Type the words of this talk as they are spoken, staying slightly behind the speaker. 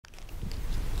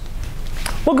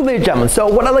Welcome, ladies and gentlemen. So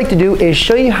what I'd like to do is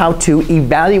show you how to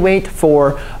evaluate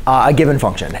for a given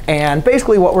function. And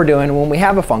basically what we're doing when we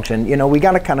have a function, we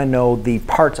got to kind of know the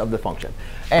parts of the function.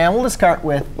 And we'll just start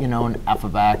with, an f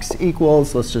of x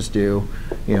equals, let's just do,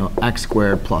 x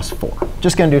squared plus 4.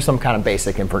 Just going to do some kind of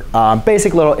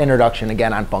basic little introduction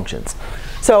again on functions.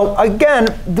 So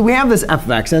again, we have this f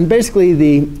of x. And basically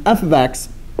the f of x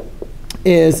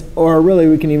is, or really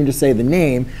we can even just say the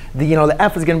name, the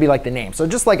f is going to be like the name. So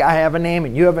just like I have a name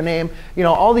and you have a name,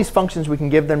 all these functions we can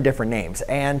give them different names.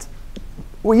 And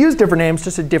we use different names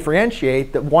just to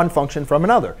differentiate the one function from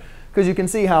another. Because you can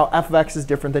see how f of x is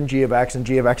different than g of x, and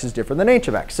g of x is different than h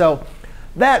of x. So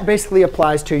that basically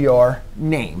applies to your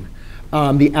name,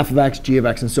 the f of x, g of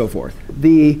x, and so forth.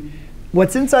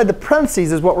 What's inside the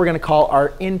parentheses is what we're going to call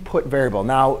our input variable.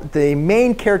 Now, the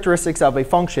main characteristics of a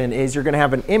function is you're going to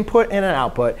have an input and an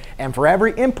output. And for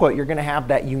every input, you're going to have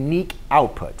that unique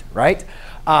output, right?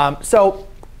 So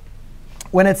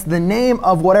when it's the name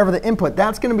of whatever the input,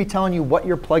 that's going to be telling you what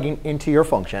you're plugging into your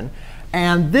function.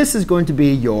 And this is going to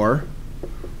be your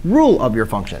rule of your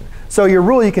function. So your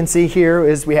rule you can see here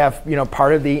is we have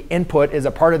part of the input is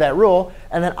a part of that rule.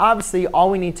 And then obviously,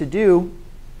 all we need to do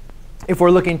if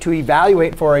we're looking to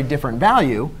evaluate for a different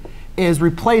value is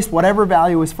replace whatever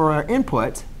value is for our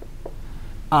input,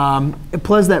 plug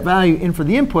that value in for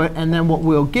the input, and then what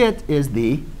we'll get is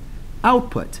the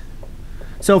output.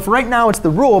 So for right now, it's the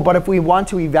rule. But if we want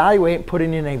to evaluate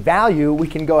putting in a value, we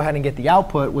can go ahead and get the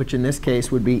output, which in this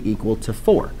case would be equal to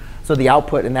 4. So the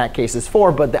output in that case is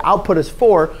 4. But the output is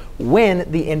 4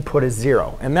 when the input is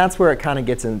 0. And that's where it kind of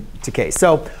gets into case.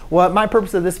 So what my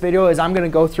purpose of this video is I'm going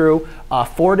to go through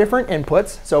 4 different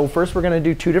inputs. So first, we're going to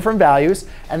do 2 different values.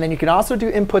 And then you can also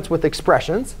do inputs with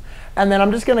expressions. And then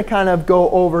I'm just going to kind of go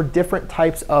over different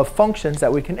types of functions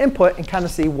that we can input and kind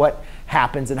of see what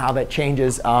happens and how that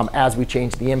changes as we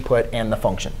change the input and the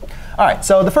function. All right,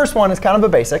 so the first one is kind of a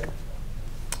basic.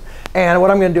 And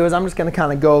what I'm going to do is I'm just going to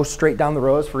kind of go straight down the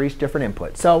rows for each different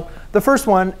input. So the first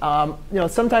one,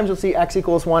 sometimes you'll see x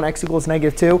equals 1, x equals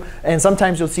 -2. And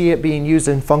sometimes you'll see it being used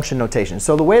in function notation.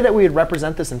 So the way that we would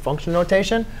represent this in function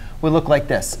notation would look like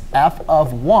this. F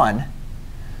of 1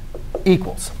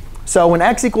 equals. So when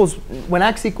x equals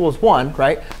 1,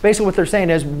 right, basically what they're saying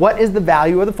is what is the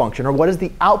value of the function, or what is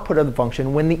the output of the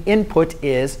function when the input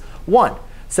is 1.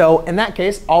 So in that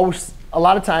case, a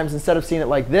lot of times, instead of seeing it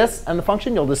like this and the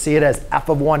function, you'll just see it as f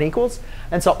of 1 equals.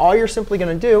 And so all you're simply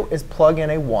going to do is plug in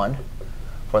a 1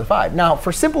 for the 5. Now,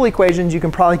 for simple equations, you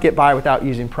can probably get by without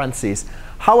using parentheses.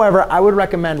 However, I would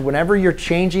recommend whenever you're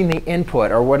changing the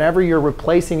input or whenever you're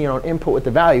replacing an input with the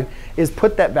value, is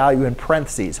put that value in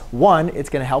parentheses. 1, it's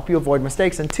going to help you avoid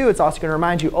mistakes. And 2, it's also going to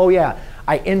remind you, oh, yeah,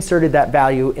 I inserted that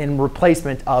value in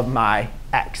replacement of my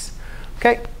x.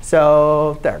 OK,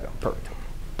 so there we go. Perfect.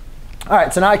 All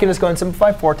right, so now I can just go and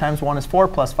simplify. 4 times 1 is 4,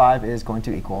 plus 5 is going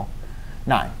to equal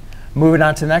 9. Moving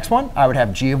on to the next one, I would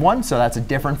have g of 1. So that's a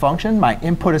different function. My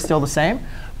input is still the same,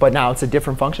 but now it's a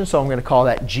different function. So I'm going to call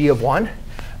that g of 1.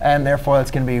 And therefore,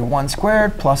 that's going to be 1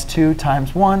 squared plus 2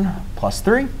 times 1 plus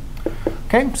 3.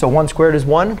 OK, so 1 squared is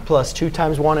 1, plus 2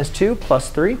 times 1 is 2, plus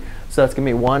 3. So that's going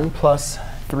to be 1 plus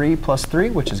 3 plus 3,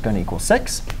 which is going to equal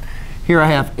 6. Here I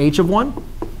have h of 1.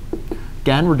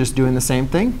 Again, we're just doing the same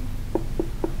thing.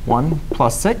 1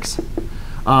 plus 6.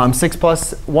 6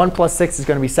 plus 1 plus 6 is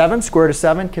going to be 7. Square root of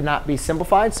 7 cannot be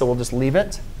simplified, so we'll just leave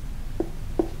it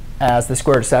as the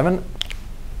square root of 7.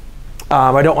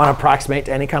 I don't want to approximate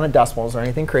to any kind of decimals or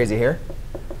anything crazy here.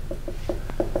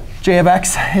 J of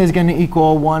x is going to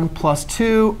equal 1 plus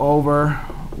 2 over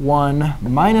 1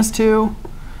 minus 2.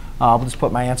 I'll just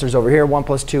put my answers over here. 1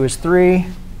 plus 2 is 3.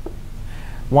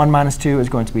 1 minus 2 is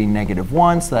going to be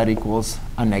 -1, so that equals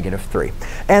a -3.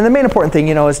 And the main important thing,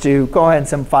 is to go ahead and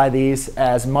simplify these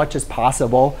as much as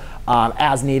possible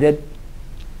as needed.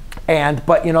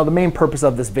 But the main purpose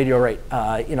of this video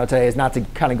today is not to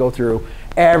kind of go through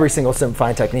every single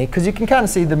simplifying technique, because you can kind of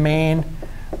see the main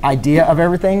idea of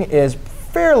everything is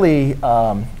fairly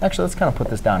actually, let's kind of put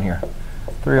this down here.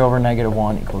 3 over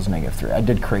 -1 equals -3. I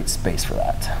did create space for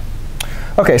that.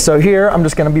 OK, so here I'm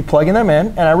just going to be plugging them in.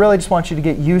 And I really just want you to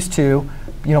get used to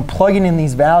plugging in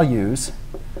these values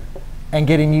and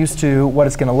getting used to what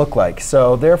it's going to look like.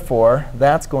 So therefore,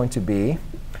 that's going to be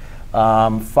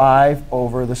 5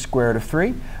 over the square root of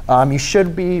 3. You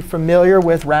should be familiar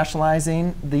with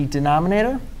rationalizing the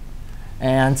denominator.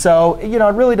 And so it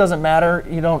really doesn't matter.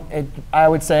 I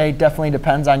would say definitely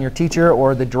depends on your teacher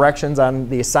or the directions on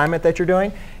the assignment that you're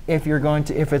doing if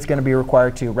it's going to be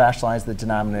required to rationalize the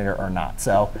denominator or not.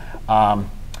 So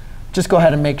just go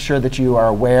ahead and make sure that you are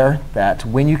aware that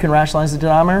when you can rationalize the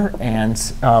denominator and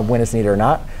when it's needed or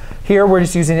not. Here, we're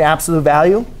just using the absolute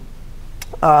value.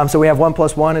 So we have 1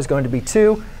 plus 1 is going to be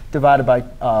 2 divided by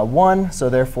 1. So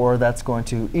therefore, that's going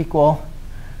to equal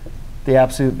the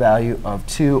absolute value of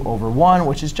 2 over 1,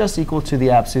 which is just equal to the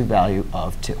absolute value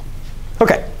of 2.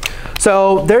 OK.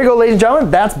 So there you go, ladies and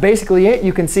gentlemen. That's basically it.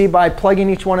 You can see by plugging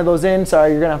each one of those in.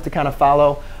 Sorry, you're going to have to kind of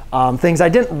follow things. I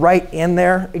didn't write in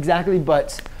there exactly,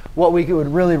 but what we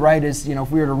would really write is,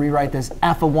 if we were to rewrite this,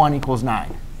 f of 1 equals 9.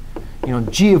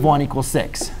 G of 1 equals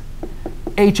 6.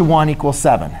 H of 1 equals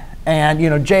 7.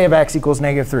 And j of x equals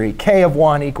 -3. K of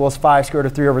 1 equals 5 square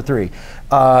root of 3 over 3.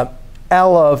 L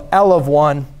of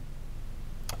 1,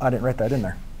 I didn't write that in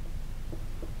there.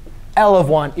 L of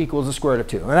 1 equals the square root of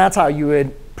 2. And that's how you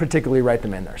would particularly write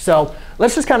them in there. So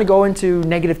let's just kind of go into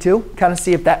 -2, kind of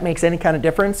see if that makes any kind of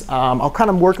difference. I'll kind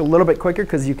of work a little bit quicker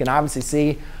because you can obviously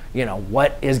see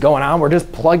what is going on. We're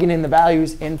just plugging in the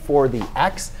values in for the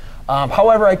x.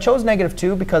 However, I chose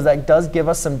 -2 because that does give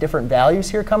us some different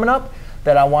values here coming up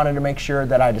that I wanted to make sure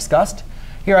that I discussed.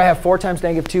 Here I have 4 times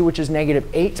 -2, which is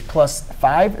 -8 plus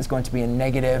 5 is going to be a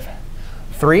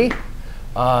 -3.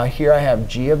 Here I have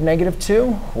g of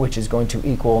 -2, which is going to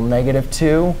equal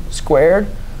 -2 squared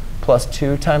plus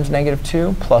 2 times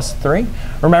 -2 plus 3.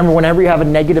 Remember, whenever you have a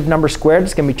negative number squared,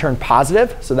 it's going to be turned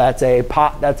positive. So that's a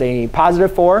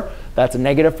positive 4. That's a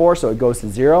 -4, so it goes to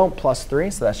 0 plus 3.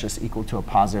 So that's just equal to a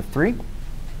positive 3.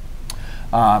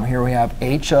 Here we have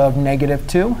h of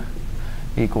 -2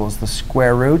 equals the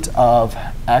square root of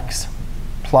x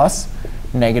plus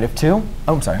 -2.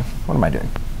 Oh, I'm sorry. What am I doing?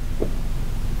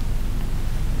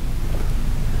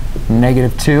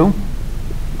 -2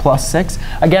 plus 6.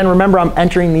 Again, remember, I'm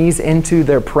entering these into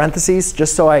their parentheses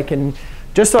just so I can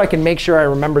make sure I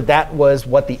remember that was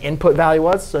what the input value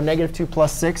was. So -2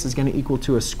 plus 6 is going to equal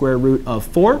to a square root of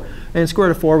 4. And square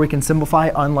root of 4 we can simplify.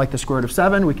 Unlike the square root of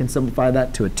 7, we can simplify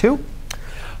that to a 2.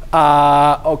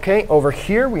 OK, over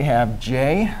here we have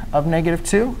j of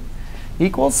 -2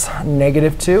 equals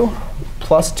 -2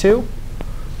 plus 2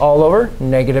 all over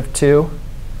 -2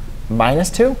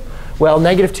 minus 2. Well,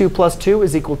 -2 plus 2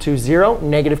 is equal to 0.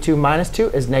 -2 minus 2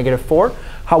 is -4.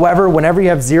 However, whenever you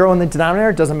have 0 in the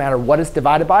denominator, it doesn't matter what it's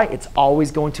divided by. It's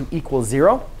always going to equal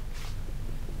 0.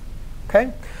 OK.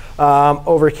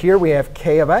 Over here, we have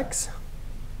k of x.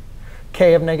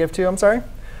 K of -2, I'm sorry.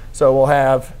 So we'll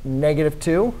have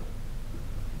 -2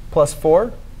 plus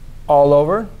 4 all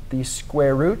over the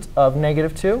square root of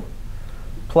 -2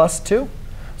 plus 2.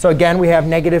 So again, we have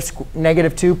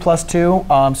 -2 plus 2,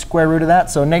 square root of that.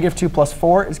 So -2 plus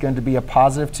 4 is going to be a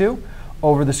positive 2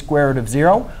 over the square root of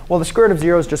 0. Well, the square root of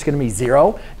 0 is just going to be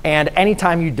 0. And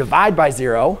anytime you divide by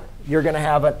 0, you're going to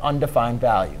have an undefined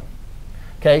value.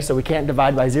 OK, so we can't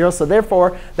divide by 0. So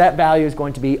therefore, that value is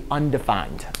going to be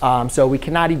undefined. So we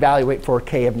cannot evaluate for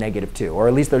k of -2, or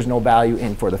at least there's no value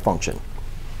in for the function.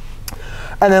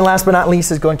 And then last but not least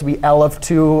is going to be L of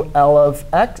 -2.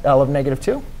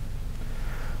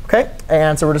 OK,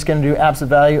 and so we're just going to do absolute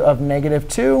value of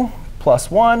 -2 plus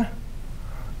 1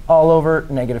 all over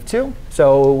 -2.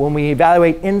 So when we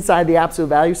evaluate inside the absolute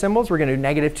value symbols, we're going to do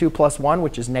 -2 plus 1,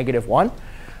 which is -1.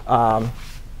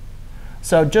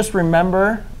 So just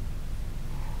remember,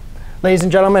 ladies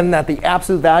and gentlemen, that the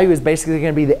absolute value is basically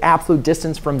going to be the absolute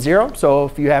distance from 0. So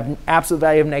if you have an absolute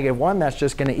value of -1, that's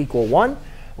just going to equal 1.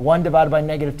 1 divided by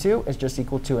 -2 is just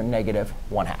equal to a -1/2.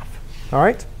 All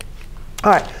right?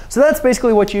 All right, so that's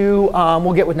basically what you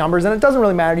will get with numbers. And it doesn't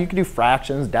really matter. You can do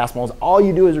fractions, decimals. All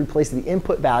you do is replace the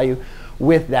input value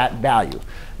with that value.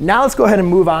 Now let's go ahead and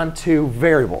move on to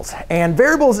variables. And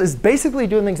variables is basically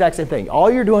doing the exact same thing.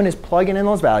 All you're doing is plugging in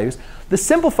those values. The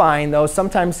simplifying, though,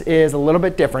 sometimes is a little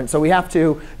bit different. So we have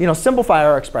to simplify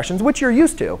our expressions, which you're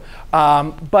used to.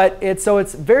 But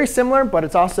it's very similar, but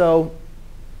it's also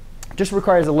just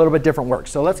requires a little bit different work.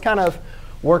 So let's kind of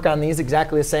work on these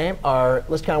exactly the same. Or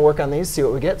let's kind of work on these, see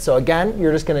what we get. So again,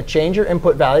 you're just going to change your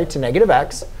input value to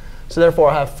 -x. So therefore,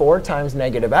 I have 4 times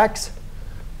 -x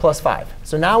plus 5.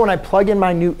 So now when I plug in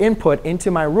my new input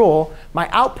into my rule, my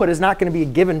output is not going to be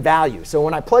a given value. So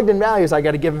when I plugged in values, I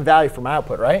got a given value for my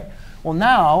output, right? Well,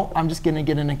 now I'm just going to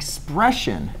get an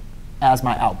expression as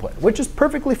my output, which is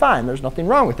perfectly fine. There's nothing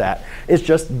wrong with that. It's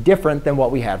just different than what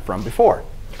we had from before.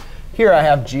 Here I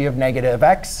have g of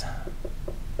 -x,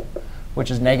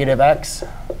 which is -x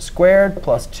squared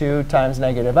plus 2 times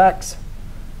 -x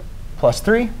plus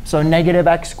 3. So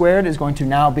 -x squared is going to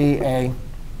now be a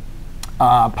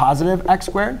positive x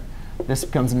squared. This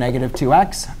becomes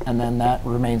 -2x. And then that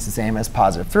remains the same as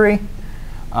positive 3.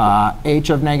 H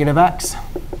of -x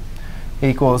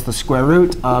equals the square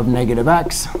root of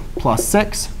 -x plus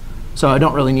 6 So I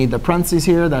don't really need the parentheses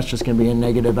here. That's just going to be a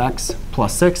negative x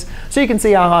plus 6. So you can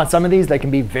see how on some of these, they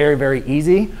can be very, very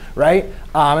easy, right?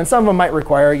 And some of them might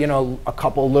require, you know,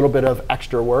 a little bit of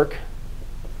extra work.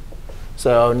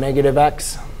 So negative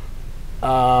x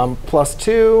plus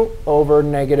 2 over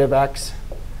negative x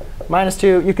minus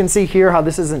 2. You can see here how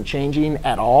this isn't changing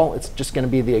at all. It's just going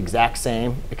to be the exact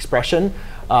same expression.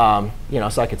 You know,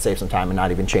 so I could save some time and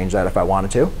not even change that if I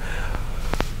wanted to.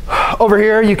 Over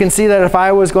here, you can see that if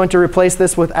I was going to replace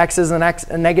this with x's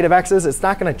and negative x's, it's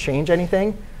not going to change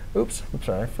anything. Oops, I'm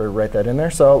sorry for write that in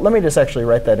there. So let me just actually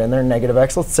write that in there, negative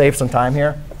x. Let's save some time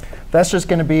here. That's just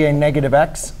going to be a negative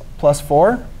x plus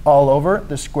 4 all over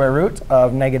the square root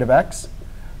of negative x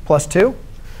plus 2.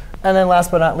 And then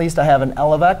last but not least, I have an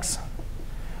L of x,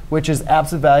 which is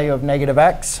absolute value of negative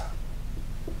x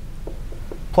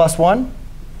plus 1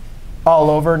 all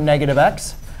over negative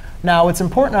x. Now, what's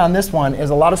important on this one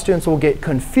is a lot of students will get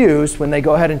confused when they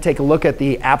go ahead and take a look at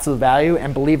the absolute value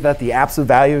and believe that the absolute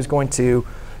value is going to,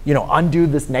 you know, undo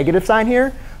this negative sign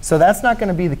here. So that's not going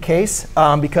to be the case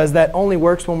because that only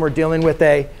works when we're dealing with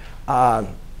a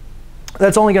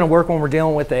that's only going to work when we're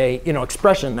dealing with a, you know,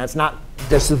 expression that's not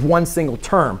this is one single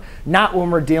term, not when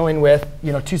we're dealing with,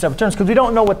 you know, two separate terms, because we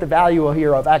don't know what the value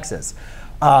here of x is.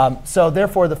 So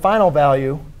therefore, the final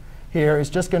value here is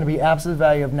just going to be absolute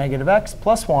value of negative x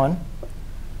plus 1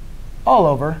 all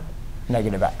over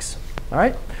negative x. All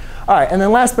right? All right, and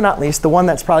then last but not least, the one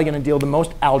that's probably going to deal the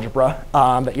most algebra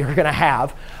that you're going to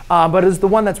have, but is the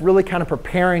one that's really kind of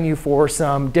preparing you for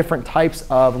some different types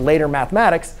of later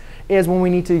mathematics, is when we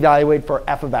need to evaluate for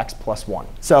f of x plus 1.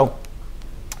 So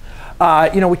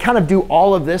you know, we kind of do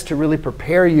all of this to really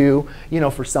prepare you, you know,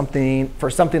 for something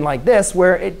like this,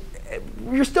 where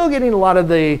you're still getting a lot of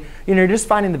the, you know, you're just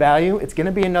finding the value. It's going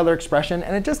to be another expression.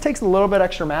 And it just takes a little bit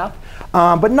extra math,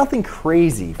 but nothing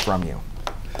crazy from you.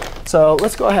 So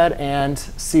let's go ahead and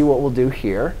see what we'll do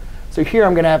here. So here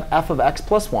I'm going to have f of x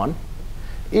plus 1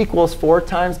 equals 4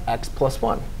 times x plus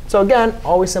 1. So again,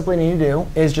 all we simply need to do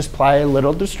is just apply a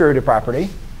little distributive property.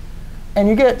 And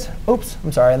you get, oops,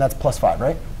 I'm sorry, and that's plus 5,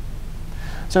 right?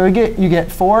 So you get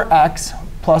 4x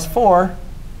plus 4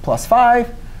 plus 5,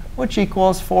 which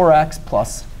equals 4x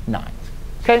plus 9.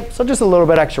 OK, so just a little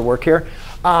bit extra work here.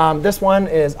 This one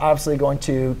is obviously going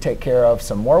to take care of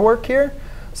some more work here.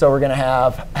 So we're going to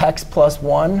have x plus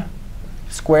 1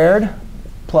 squared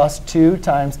plus 2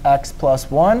 times x plus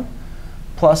 1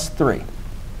 plus 3.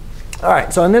 All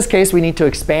right, so in this case, we need to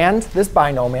expand this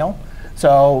binomial.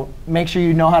 So make sure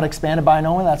you know how to expand a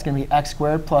binomial. That's going to be x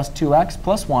squared plus 2x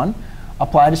plus 1.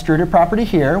 Apply distributive property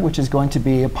here, which is going to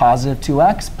be a positive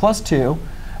 2x plus 2,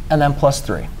 and then plus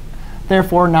 3.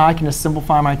 Therefore, now I can just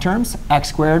simplify my terms. X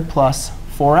squared plus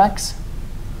 4x,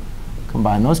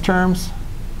 combine those terms,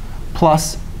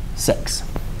 plus 6.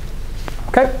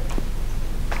 OK?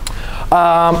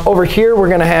 Over here, we're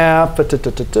going to have,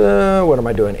 what am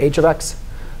I doing? H of x.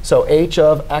 So h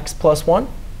of x plus 1.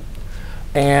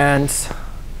 And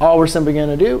all we're simply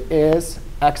going to do is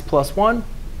x plus 1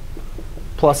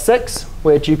 plus 6,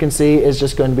 which you can see is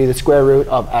just going to be the square root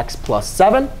of x plus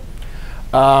 7.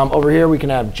 Over here, we can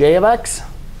have j of x,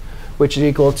 which is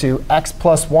equal to x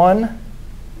plus 1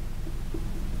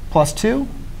 plus 2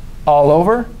 all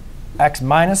over x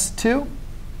minus 2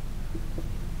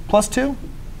 plus 2.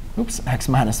 Oops, x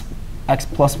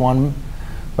plus 1,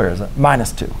 where is it?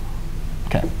 Minus 2.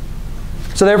 OK.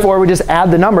 So therefore, we just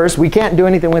add the numbers. We can't do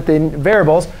anything with the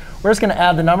variables. We're just going to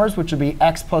add the numbers, which would be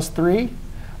x plus 3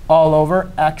 all over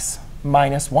x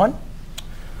minus 1.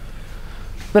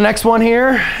 The next one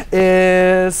here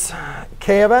is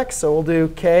k of x. So we'll do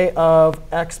k of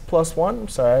x plus 1. I'm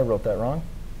sorry, I wrote that wrong.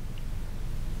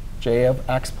 J of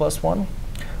x plus 1.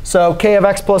 So k of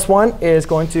x plus 1 is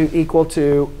going to equal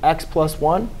to x plus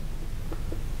 1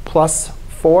 plus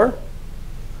 4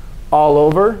 all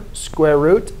over square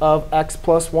root of x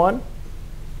plus 1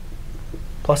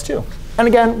 plus 2. And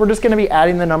again, we're just going to be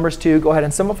adding the numbers to go ahead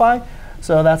and simplify.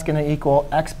 So that's going to equal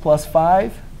x plus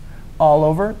 5 all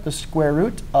over the square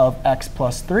root of x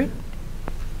plus 3.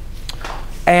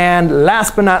 And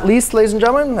last but not least, ladies and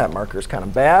gentlemen, that marker is kind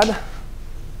of bad.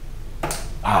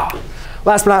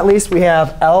 Last but not least, we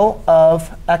have L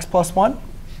of x plus 1.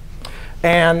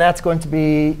 And that's going to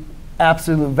be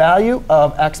absolute value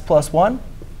of x plus 1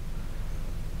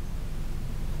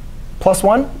 plus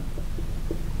 1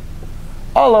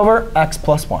 all over x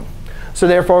plus 1. So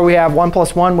therefore, we have 1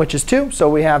 plus 1, which is 2. So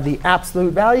we have the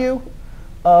absolute value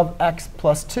of x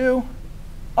plus 2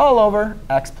 all over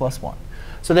x plus 1.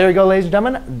 So there you go, ladies and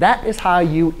gentlemen. That is how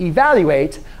you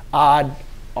evaluate a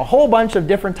whole bunch of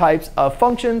different types of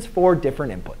functions for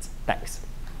different inputs. Thanks.